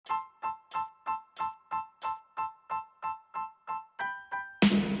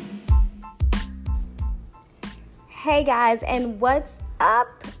Hey guys, and what's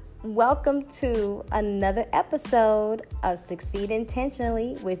up? Welcome to another episode of Succeed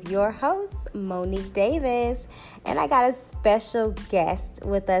Intentionally with your host, Monique Davis. And I got a special guest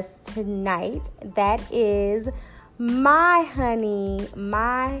with us tonight. That is my honey,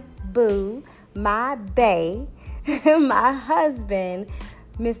 my boo, my bae, my husband,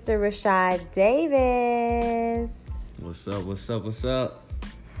 Mr. Rashad Davis. What's up?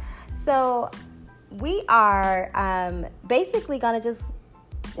 So we are basically going to just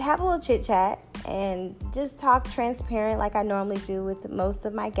have a little chit chat and just talk transparent like I normally do with most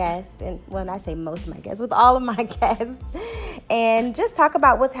of my guests. And when I say most of my guests, with all of my guests, and just talk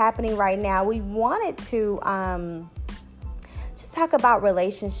about what's happening right now. We wanted to just talk about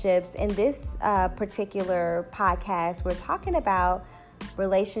relationships. In this particular podcast, we're talking about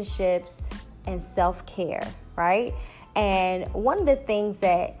relationships and self-care, right? And one of the things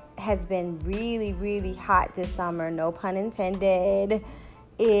that has been really, really hot this summer, no pun intended,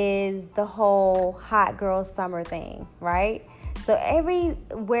 is the whole hot girl summer thing, right? So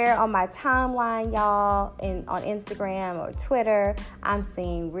everywhere on my timeline, y'all, on Instagram or Twitter, I'm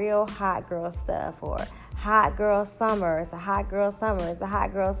seeing real hot girl stuff, or hot girl summer. It's a hot girl summer. It's a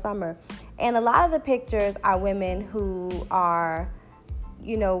hot girl summer. And a lot of the pictures are women who are,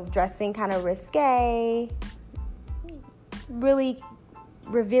 dressing kind of risque, really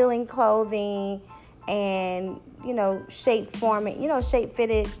revealing clothing, and shape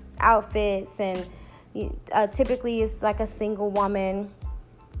fitted outfits, and typically it's like a single woman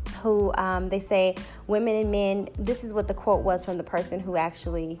who they say women and men. This is what the quote was from the person who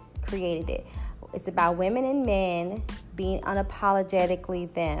actually created it. It's about women and men being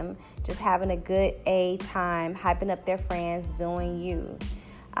unapologetically them, just having a good time, hyping up their friends, doing you.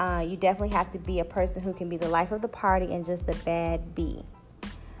 You definitely have to be a person who can be the life of the party and just the bad bee.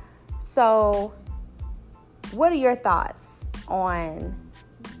 So, what are your thoughts on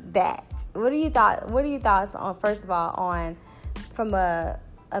that? What are your thoughts on, first of all, on from a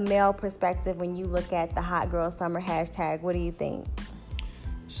male perspective when you look at the hot girl summer hashtag? What do you think?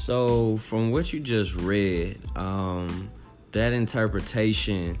 So, from what you just read, that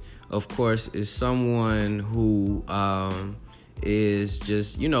interpretation, of course, is someone who is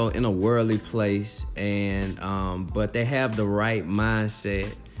just, in a worldly place, and but they have the right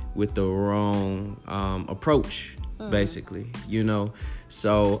mindset with the wrong approach, basically,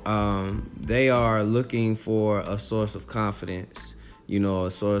 So they are looking for a source of confidence, a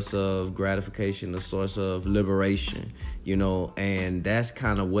source of gratification, a source of liberation, and that's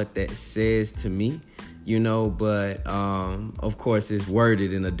kind of what that says to me, but of course it's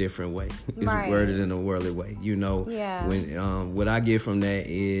worded in a different way. It's right. Worded in a worldly way, Yeah. When what I get from that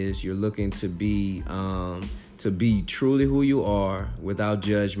is you're looking to be truly who you are, without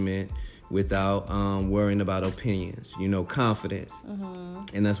judgment, without worrying about opinions, confidence.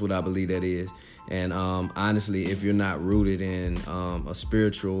 And that's what I believe that is. And honestly, if you're not rooted in a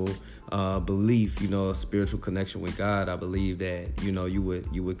spiritual belief, a spiritual connection with God, I believe that,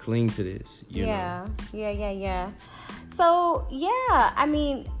 you would cling to this. Yeah. So, I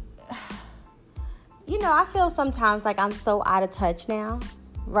mean, I feel sometimes like I'm so out of touch now,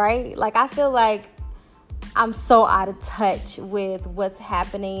 right? Like, I feel like I'm so out of touch with what's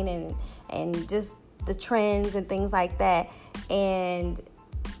happening and just the trends and things like that. And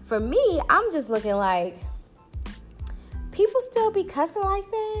for me, I'm just looking like, people still be cussing like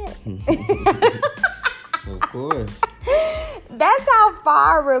that? Of course. That's how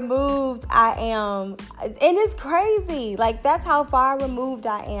far removed I am. And it's crazy. Like, that's how far removed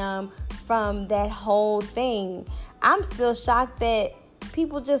I am from that whole thing. I'm still shocked that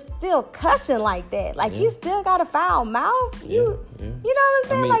people just still cussing like that. Like, you still got a foul mouth. You know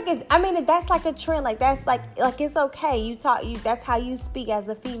what I'm saying? If that's like a trend, like that's like it's okay. That's how you speak as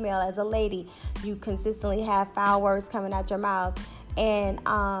a female, as a lady. You consistently have foul words coming out your mouth, and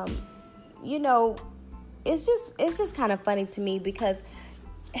it's just kind of funny to me, because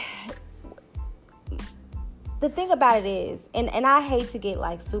the thing about it is, and I hate to get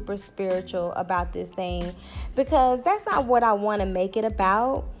like super spiritual about this thing, because that's not what I want to make it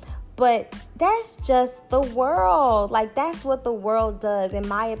about, but that's just the world. Like, that's what the world does. In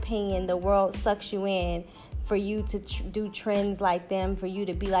my opinion, the world sucks you in for you to do trends like them, for you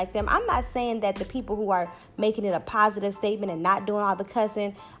to be like them. I'm not saying that the people who are making it a positive statement and not doing all the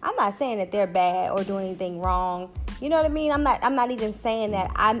cussing, I'm not saying that they're bad or doing anything wrong. You know what I mean? I'm not even saying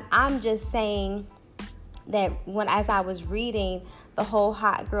that. I'm just saying that as I was reading the whole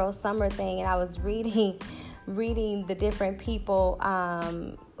hot girl summer thing, and I was reading the different people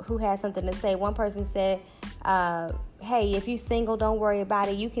who had something to say. One person said, hey, if you single, don't worry about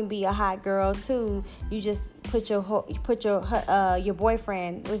it. You can be a hot girl too. You just put your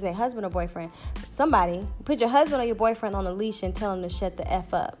boyfriend, was it husband or boyfriend? Somebody put your husband or your boyfriend on a leash and tell him to shut the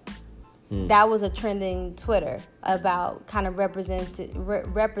F up. That was a trending Twitter about kind of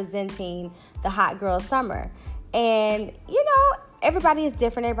representing the hot girl summer. And, you know, everybody is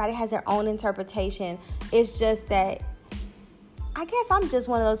different. Everybody has their own interpretation. It's just that I guess I'm just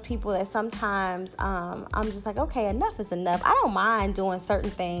one of those people that sometimes I'm just like, okay, enough is enough. I don't mind doing certain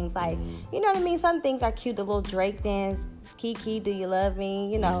things. Like, you know what I mean? Some things are cute. The little Drake dance, Kiki, do you love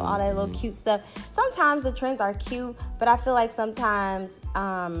me? You know, all that little cute stuff. Sometimes the trends are cute, but I feel like sometimes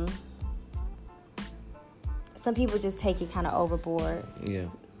some people just take it kind of overboard. Yeah.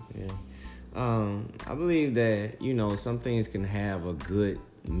 I believe that, you know, some things can have a good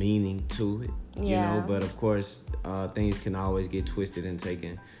meaning to it, you know, but of course, things can always get twisted and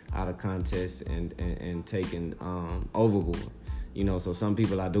taken out of context and taken overboard. You know, so some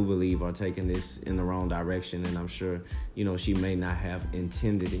people I do believe are taking this in the wrong direction, and I'm sure, you know, she may not have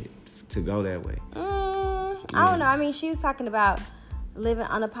intended it to go that way. I don't know. I mean, she was talking about living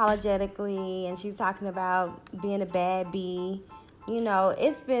unapologetically, and she's talking about being a bad bee. You know,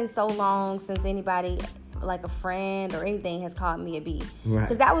 it's been so long since anybody, like a friend or anything, has called me a bee. Right.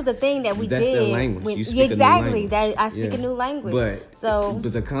 Because that was the thing that we did. That's their language. You speak exactly. A new language. That I speak a new language. But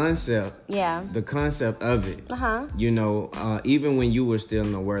the concept. Yeah. The concept of it. You know, even when you were still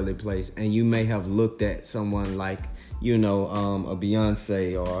in a worldly place, and you may have looked at someone like, you know, a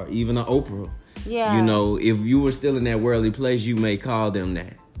Beyonce or even an Oprah. Yeah. You know, if you were still in that worldly place, you may call them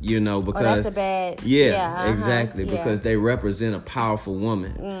that. You know, because that's a bad. Exactly, because they represent a powerful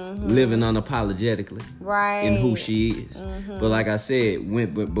woman living unapologetically, right, in who she is. But like I said,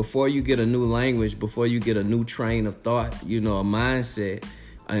 before you get a new language, before you get a new train of thought, you know, a mindset,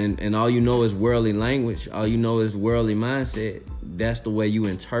 and all you know is worldly language, all you know is worldly mindset, that's the way you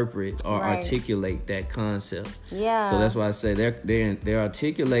interpret or articulate that concept. Yeah. So that's why I say they're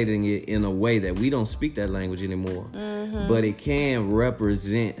articulating it in a way that we don't speak that language anymore. But it can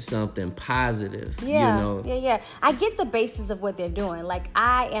represent something positive. Yeah. You know? Yeah. I get the basis of what they're doing. Like,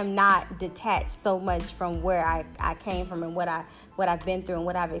 I am not detached so much from where I came from and what I've been through and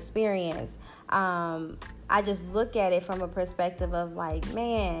what I've experienced. I just look at it from a perspective of like,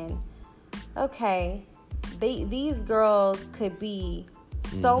 man, okay, these girls could be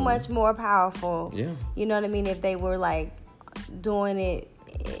so much more powerful. Yeah. You know what I mean? If they were like doing it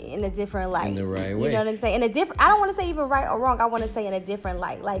in a different light. In the right way. You know what I'm saying? I don't want to say even right or wrong. I want to say in a different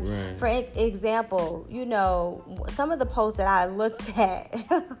light. Like, for example, you know, some of the posts that I looked at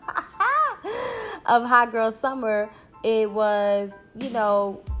of Hot Girl Summer, it was, you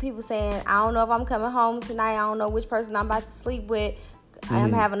know, people saying, I don't know if I'm coming home tonight. I don't know which person I'm about to sleep with.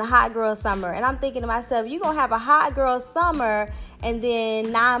 I'm having a hot girl summer. And I'm thinking to myself, you're going to have a hot girl summer, and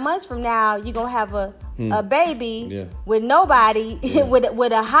then 9 months from now, you're going to have a baby with nobody,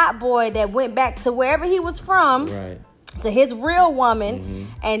 with a hot boy that went back to wherever he was from. Right. To his real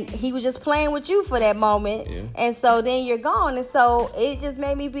woman, and he was just playing with you for that moment, and so then you're gone. And so it just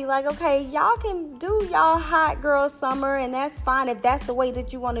made me be like, okay, y'all can do y'all hot girl summer, and that's fine if that's the way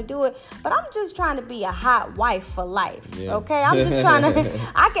that you want to do it, but I'm just trying to be a hot wife for life. Okay, I'm just trying to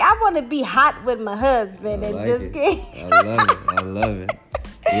I want to be hot with my husband. I love it.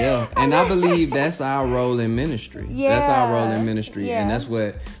 Yeah, and I believe that's our role in ministry. Yeah, that's our role in ministry, and that's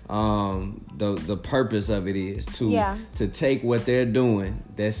what the purpose of it is to take what they're doing,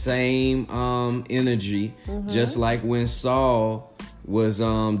 that same energy, just like when Saul was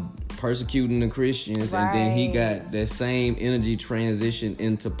persecuting the Christians, and then he got that same energy transition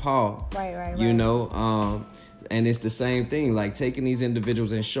into Paul. Right. You know, and it's the same thing, like taking these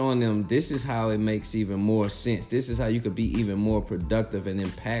individuals and showing them this is how it makes even more sense. This is how you could be even more productive and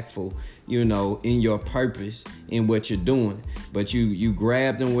impactful, you know, in your purpose, in what you're doing. But you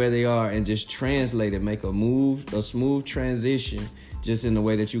grab them where they are and just translate it, make a smooth transition, just in the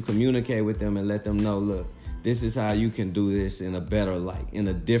way that you communicate with them and let them know, look, this is how you can do this in a better light, in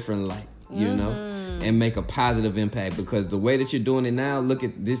a different light, you know, and make a positive impact. Because the way that you're doing it now, look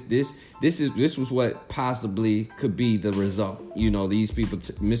at this was what possibly could be the result. You know, these people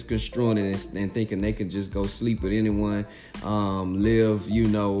misconstruing it and thinking they could just go sleep with anyone, live, you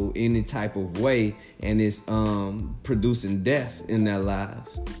know, any type of way, and it's producing death in their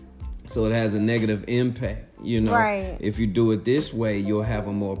lives. So it has a negative impact, you know. Right. If you do it this way, you'll have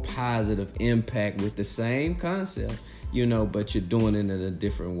a more positive impact with the same concept, you know, but you're doing it in a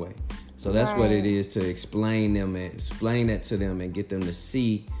different way. So that's what it is, to explain that to them and get them to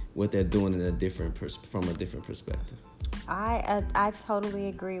see what they're doing from a different perspective. I totally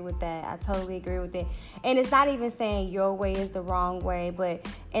agree with that. I totally agree with it. And it's not even saying your way is the wrong way, but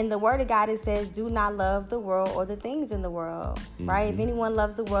in the Word of God it says, do not love the world or the things in the world, right? If anyone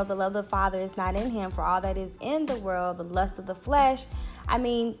loves the world, the love of the Father is not in him. For all that is in the world, the lust of the flesh. I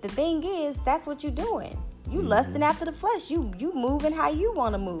mean, the thing is, that's what you're doing. You lusting after the flesh. You moving how you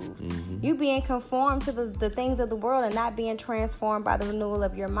want to move. You being conformed to the things of the world and not being transformed by the renewal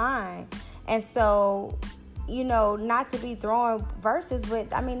of your mind. And so, not to be throwing verses,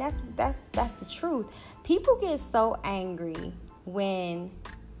 but I mean that's the truth. People get so angry when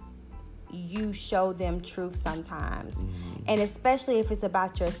you show them truth sometimes, and especially if it's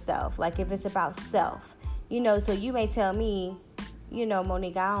about yourself. Like if it's about self, so you may tell me,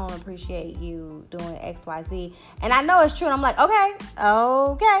 Monique, I don't appreciate you doing X, Y, Z. And I know it's true. And I'm like,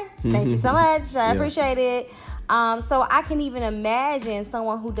 okay. Thank you so much. I appreciate it. So I can even imagine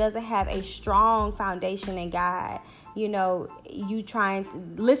someone who doesn't have a strong foundation in God, you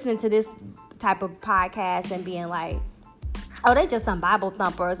listening to this type of podcast and being like, oh, they just some Bible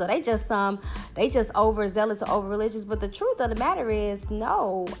thumpers, or they just overzealous or over religious. But the truth of the matter is,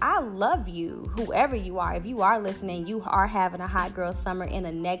 no, I love you, whoever you are. If you are listening, you are having a hot girl summer in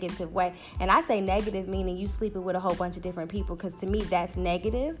a negative way. And I say negative meaning you sleeping with a whole bunch of different people, because to me that's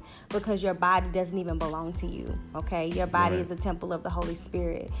negative, because your body doesn't even belong to you, okay? Your body is a temple of the Holy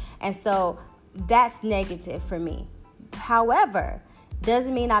Spirit. And so that's negative for me. However,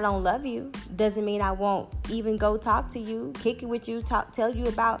 doesn't mean I don't love you. Doesn't mean I won't even go talk to you, kick it with you, tell you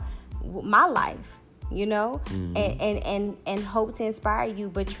about my life, and hope to inspire you,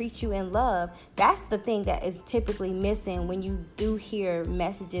 but treat you in love. That's the thing that is typically missing when you do hear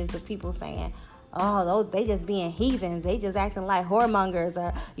messages of people saying, oh, they just being heathens. They just acting like whoremongers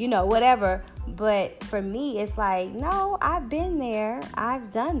or, whatever. But for me, it's like, no, I've been there. I've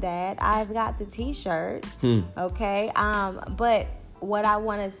done that. I've got the t-shirt. Okay. But what I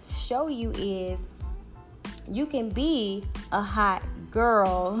want to show you is you can be a hot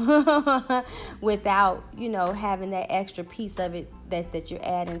girl without, having that extra piece of it that you're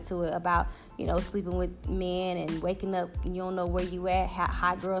adding to it about, sleeping with men and waking up and you don't know where you at.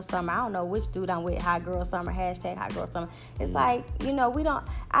 Hot girl summer. I don't know which dude I'm with. Hot girl summer. # hot girl summer. It's like, we don't.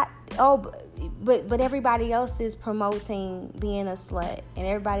 But everybody else is promoting being a slut, and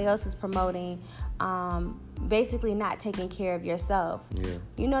everybody else is promoting basically not taking care of yourself.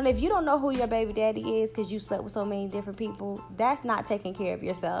 If you don't know who your baby daddy is because you slept with so many different people, that's not taking care of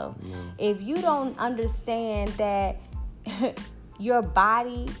yourself. If you don't understand that your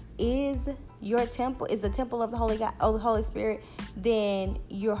body is your temple, is the temple of the Holy Spirit, then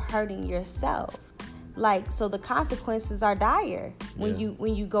you're hurting yourself. Like, so the consequences are dire when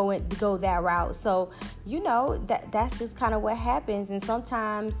you go that route. So that's just kind of what happens. And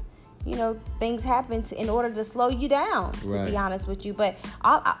sometimes things happen in order to slow you down, to be honest with you. But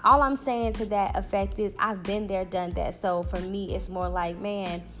all I'm saying to that effect is I've been there, done that. So for me, it's more like,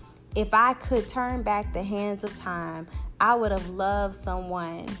 man, if I could turn back the hands of time, I would have loved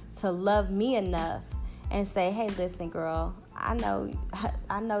someone to love me enough and say, hey, listen, girl, I know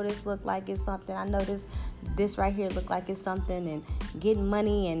this look like it's something. I know this right here look like it's something, and getting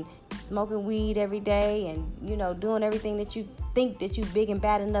money and smoking weed every day and, doing everything that you think that you big and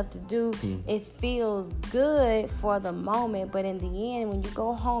bad enough to do. It feels good for the moment, but in the end, when you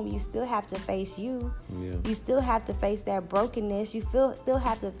go home, you still have to face you. You still have to face that brokenness. You still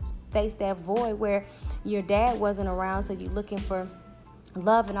have to face that void where your dad wasn't around, so you're looking for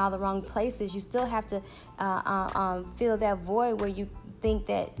love in all the wrong places. You still have to fill that void where you think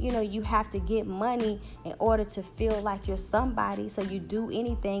that you have to get money in order to feel like you're somebody, so you do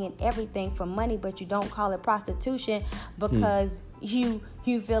anything and everything for money, but you don't call it prostitution because you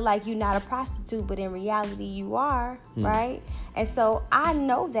feel like you're not a prostitute, but in reality you are, right? And so I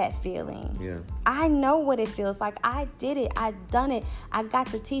know that feeling. I know what it feels like. I did it. I done it. I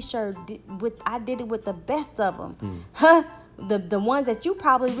got the t-shirt I did it with the best of them. The ones that you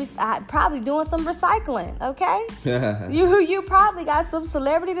probably doing some recycling, okay? you probably got some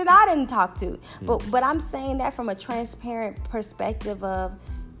celebrity that I didn't talk to. But I'm saying that from a transparent perspective of,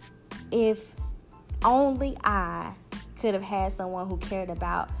 if only I could have had someone who cared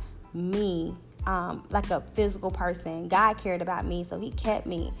about me, like a physical person. God cared about me, so he kept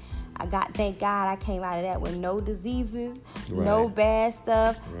me. Thank God I came out of that with no diseases, no bad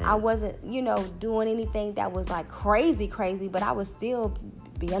stuff. I wasn't, doing anything that was like crazy, but I was still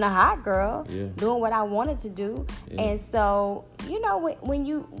being a hot girl, doing what I wanted to do. And so, when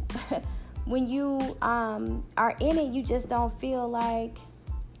you when you are in it, you just don't feel like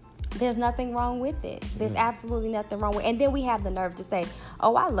there's nothing wrong with it. There's absolutely nothing wrong with it. And then we have the nerve to say,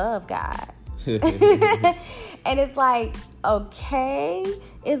 oh, I love God. And it's like, okay,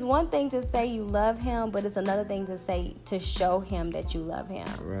 it's one thing to say you love him, but it's another thing to show him that you love him.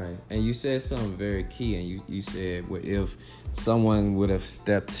 Right. And you said something very key, and you said, well, if someone would have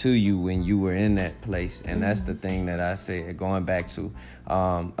stepped to you when you were in that place, and that's the thing that I say, going back to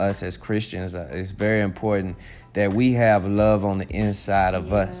us as Christians, it's very important that we have love on the inside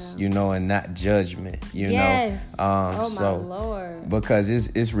of us, and not judgment, know. My Lord. Because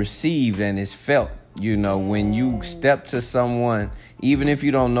it's received and it's felt. When you step to someone, even if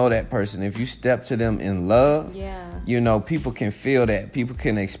you don't know that person, if you step to them in love, people can feel that. People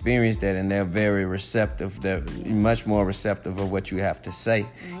can experience that, and they're very receptive. They're much more receptive of what you have to say,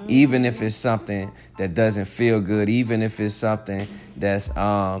 even if it's something that doesn't feel good, even if it's something that's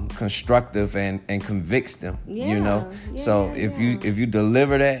constructive and convicts them, So if you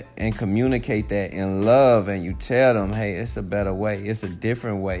deliver that and communicate that in love, and you tell them, hey, it's a better way, it's a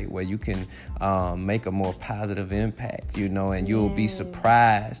different way where you can make a more positive impact, and you'll be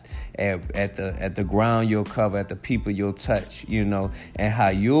surprised at the ground you'll cover, at the people you'll touch, and how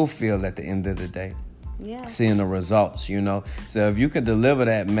you'll feel at the end of the day. Seeing the results, So if you can deliver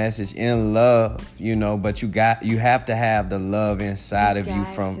that message in love, but you have to have the love inside of you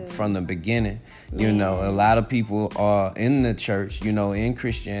from the beginning. A lot of people are in the church, in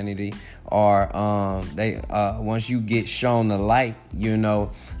Christianity, or they once you get shown the light,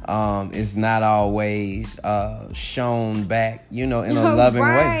 it's not always shown back, in a loving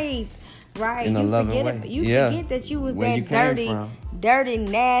way. Right. In a loving way. You forget that you was dirty,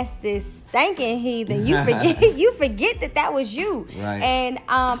 nasty, stinking heathen. You forget that was you. Right. And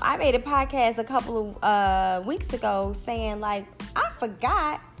I made a podcast a couple of weeks ago saying, like, I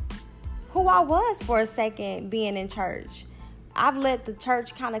forgot who I was for a second being in church. I've let the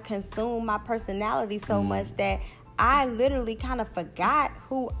church kind of consume my personality so much that I literally kind of forgot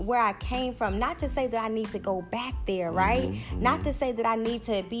where I came from. Not to say that I need to go back there, right? Not to say that I need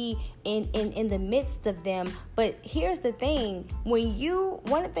to be in the midst of them. But here's the thing.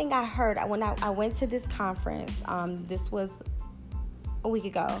 One thing I heard when I went to this conference, this was a week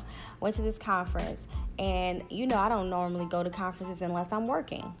ago, went to this conference. And, I don't normally go to conferences unless I'm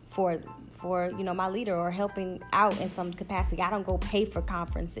working for my leader or helping out in some capacity. I don't go pay for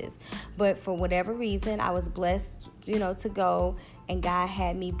conferences. But for whatever reason, I was blessed, to go, and God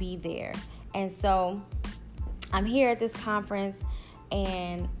had me be there. And so I'm here at this conference,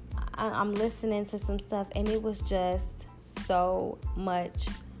 and I'm listening to some stuff, and it was just so much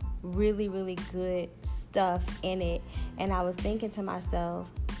really, really good stuff in it. And I was thinking to myself,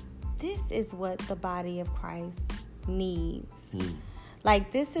 this is what the body of Christ needs.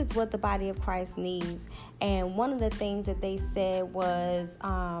 Like, this is what the body of Christ needs. And one of the things that they said was,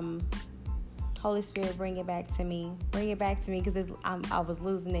 Holy Spirit, bring it back to me. Bring it back to me, because I was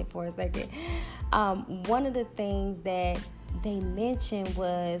losing it for a second. One of the things that they mentioned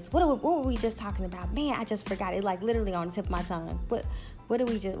was, what were we just talking about? Man, I just forgot it, like literally on the tip of my tongue. What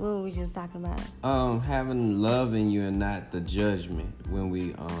were we just talking about? Having love in you and not the judgment when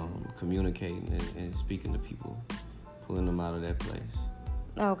we communicating and speaking to people, pulling them out of that place.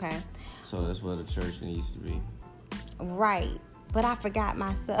 Okay. So that's what a church needs to be. Right. But I forgot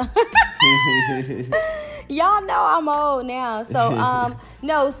my stuff. Y'all know I'm old now. So,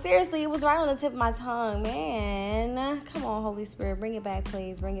 no, seriously, it was right on the tip of my tongue, man. Come on, Holy Spirit, bring it back,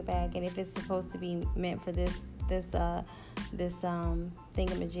 please. Bring it back. And if it's supposed to be meant for this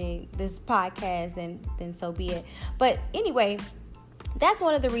thingamajig, this podcast, then so be it. But anyway, that's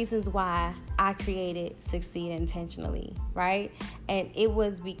one of the reasons why I created Succeed Intentionally, right? And it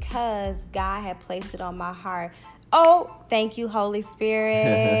was because God had placed it on my heart. Oh, thank you, Holy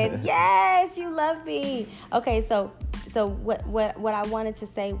Spirit. Yes, you love me. Okay, so what I wanted to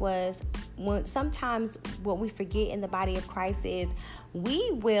say was, sometimes what we forget in the body of Christ is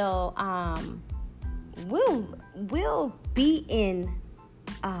we will we'll be in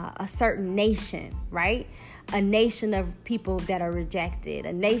a certain nation, right? A nation of people that are rejected,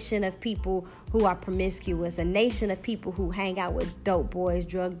 a nation of people who are promiscuous, a nation of people who hang out with dope boys,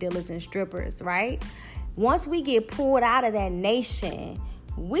 drug dealers, and strippers, right? Once we get pulled out of that nation,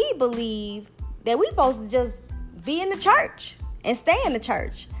 we believe that we're supposed to just be in the church and stay in the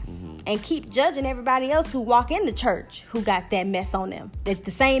church and keep judging everybody else who walk in the church who got that mess on them,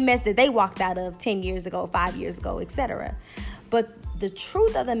 the same mess that they walked out of 10 years ago, 5 years ago, etc. But the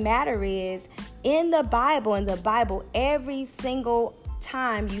truth of the matter is, in the Bible, every single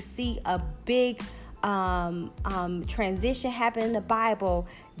time you see a big transition happen in the Bible,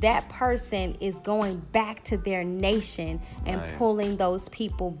 that person is going back to their nation and pulling those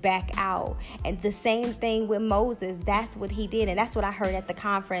people back out. And the same thing with Moses. That's what he did, and that's what I heard at the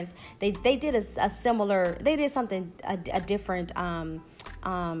conference. They did a similar. They did something a different.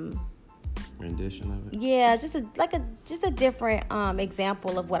 Rendition of it. Yeah, just a different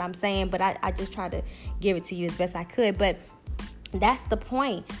example of what I'm saying. But I just tried to give it to you as best I could. But that's the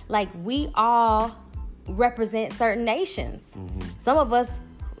point. Like, we all represent certain nations. Some of us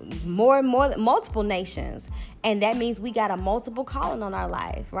more and more multiple nations, and that means we got a multiple calling on our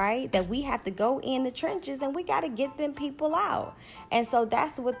life, right? That we have to go in the trenches and we got to get them people out. And so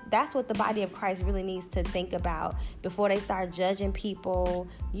that's what the body of Christ really needs to think about before they start judging people.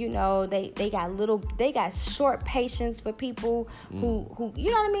 You know, they got short patience for people who you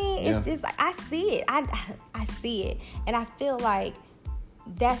know what I mean? It's just like, I see it. I see it, and I feel like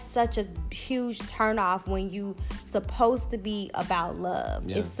that's such a huge turnoff when you supposed to be about love.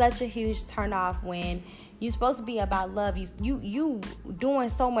 It's such a huge turnoff when you're supposed to be about love. You doing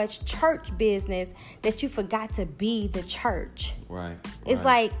so much church business that you forgot to be the church. Right. It's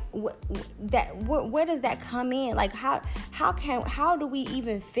like where does that come in? Like how do we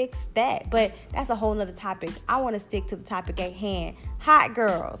even fix that? But that's a whole nother topic. I want to stick to the topic at hand. Hot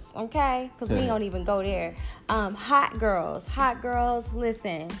girls, okay? Because we don't even go there. Hot girls,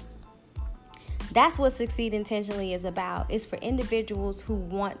 listen. That's what Succeed Intentionally is about. It's for individuals who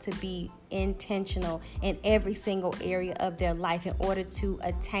want to be intentional in every single area of their life in order to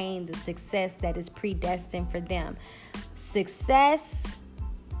attain the success that is predestined for them. Success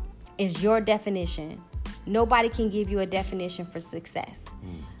is your definition. Nobody can give you a definition for success.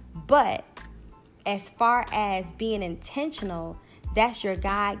 But as far as being intentional, that's your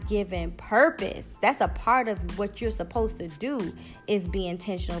God-given purpose. That's a part of what you're supposed to do, is be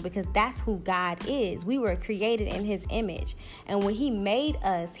intentional, because that's who God is. We were created in his image. And when he made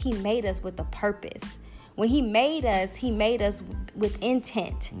us with a purpose. When he made us with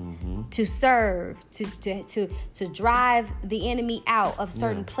intent to serve, to drive the enemy out of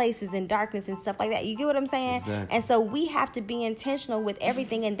certain places and darkness and stuff like that. You get what I'm saying? Exactly. And so we have to be intentional with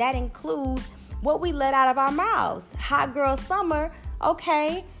everything, and that includes what we let out of our mouths. Hot girl summer,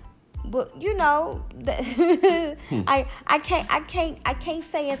 okay, but you know, I can't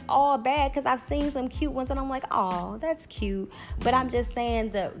say it's all bad, because I've seen some cute ones and I'm like, oh, that's cute. But I'm just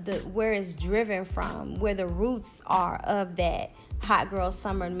saying the where it's driven from, where the roots are of that hot girl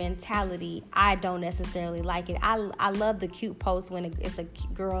summer mentality. I don't necessarily like it. I love the cute post when it's a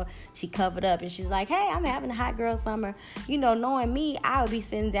girl, she covered up and she's like, hey, I'm having a hot girl summer. You know, knowing me, I would be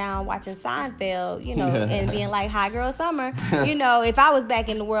sitting down watching Seinfeld, you know, and being like, hot girl summer, you know, if I was back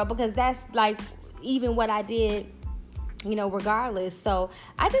in the world, because that's like even what I did, you know, regardless. So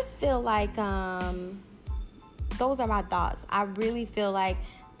I just feel like those are my thoughts. I really feel like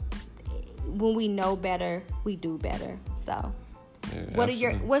when we know better, we do better. So what's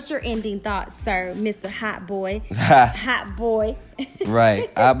your ending thoughts, sir, Mr. Hot Boy? Hot boy.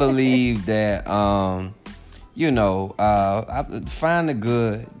 Right. I believe that I find the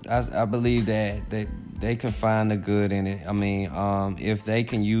good. I believe that they can find the good in it. I mean, if they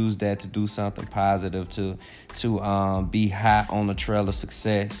can use that to do something positive, to be hot on the trail of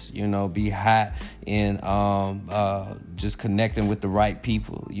success, you know, be hot in just connecting with the right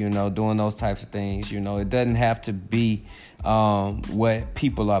people, you know, doing those types of things. You know, it doesn't have to be what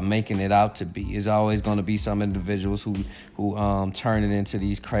people are making it out to be. It's always going to be some individuals who turn it into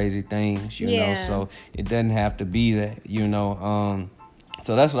these crazy things, you know. So it doesn't have to be that, you know.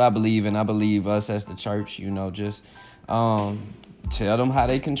 So that's what I believe, and I believe us as the church, you know, just tell them how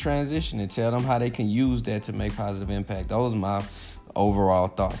they can transition and tell them how they can use that to make positive impact. Those are my overall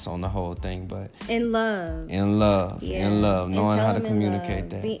thoughts on the whole thing. But in love, knowing how to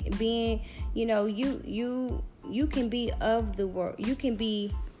communicate that. Being, you know, you can be of the world. You can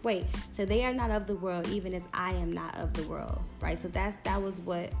be. So they are not of the world, even as I am not of the world, right? So that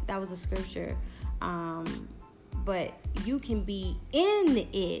was a scripture. But you can be in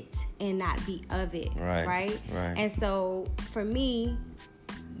it and not be of it, right? And so for me,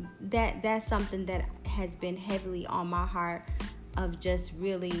 that's something that has been heavily on my heart, of just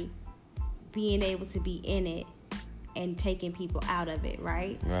really being able to be in it and taking people out of it,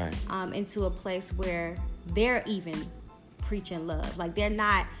 right? Into a place where they're even preaching love. Like, they're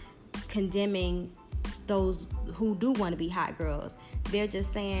not condemning those who do want to be hot girls. They're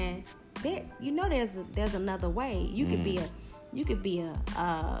just saying, you know, there's another way. You could be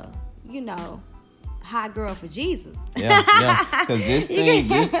a hot girl for Jesus. Yeah. Because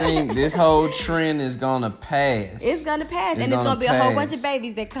this whole trend is gonna pass. It's gonna pass, and it's gonna be a whole bunch of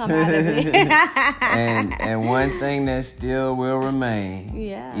babies that come out of it. and one thing that still will remain,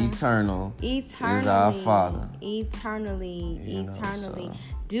 eternal, is our Father. Eternally. So.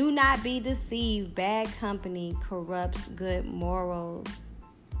 Do not be deceived. Bad company corrupts good morals.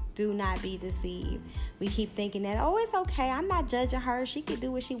 Do not be deceived. We keep thinking that, it's okay. I'm not judging her. She can do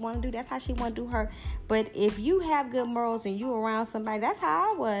what she want to do. That's how she want to do her. But if you have good morals and you around somebody, that's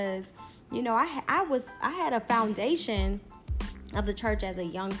how I was. I had a foundation of the church as a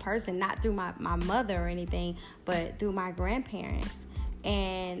young person, not through my mother or anything, but through my grandparents.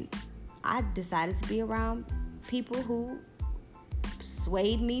 And I decided to be around people who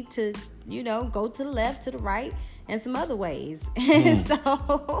swayed me to, go to the left, to the right, and some other ways. And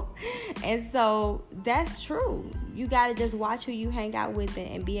so that's true. You got to just watch who you hang out with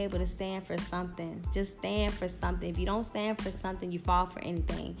and be able to stand for something. Just stand for something. If you don't stand for something, you fall for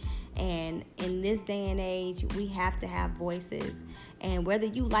anything. And in this day and age, we have to have voices. And whether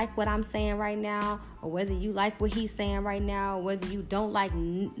you like what I'm saying right now, or whether you like what he's saying right now, or whether you don't like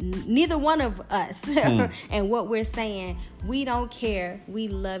neither one of us and what we're saying, we don't care. We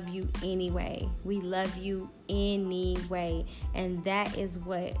love you anyway. We love you anyway. And that is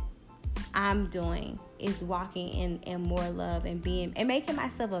what I'm doing, is walking in more love and making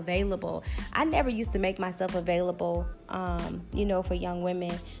myself available. I never used to make myself available, for young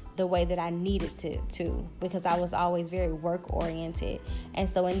women the way that I needed to, because I was always very work oriented. And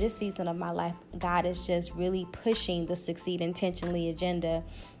so in this season of my life, God is just really pushing the Succeed Intentionally agenda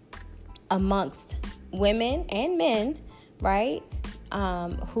amongst women and men, right?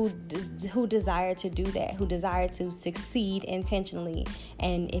 Who desire to do that, who desire to succeed intentionally.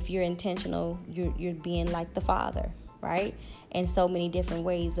 And if you're intentional, you're being like the Father, right? In so many different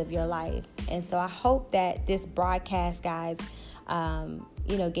ways of your life. And so I hope that this broadcast, guys,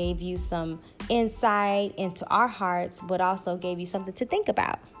 gave you some insight into our hearts, but also gave you something to think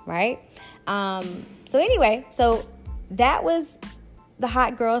about, right? So that was the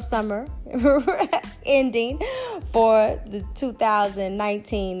Hot Girl Summer ending for the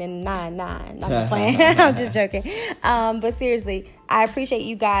 2019 and 99. I'm just playing. I'm just joking. But seriously, I appreciate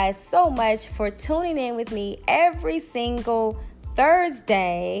you guys so much for tuning in with me every single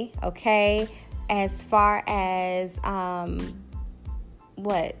Thursday, okay? As far as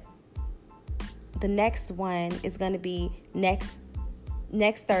the next one is going to be next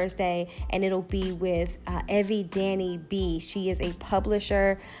Thursday, and it'll be with Evie Danny B. She is a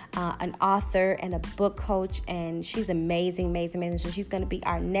publisher, an author, and a book coach, and she's amazing. So she's going to be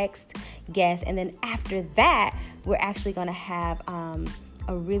our next guest. And then after that, we're actually going to have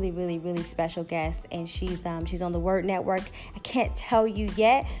a really, really, really special guest, and she's on the Word Network. I can't tell you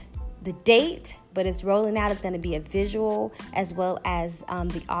yet the date, but it's rolling out. It's going to be a visual as well as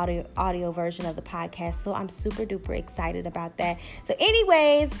the audio version of the podcast. So I'm super duper excited about that. So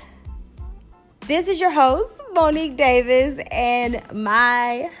anyways, this is your host, Monique Davis, and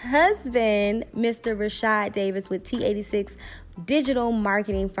my husband, Mr. Rashad Davis with T86 Digital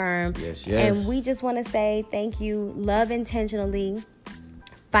Marketing Firm. Yes. And we just want to say thank you. Love intentionally.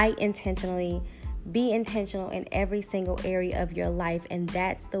 Fight intentionally. Be intentional in every single area of your life, and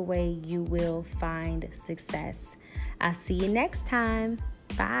that's the way you will find success. I'll see you next time.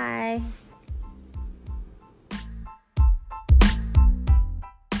 Bye.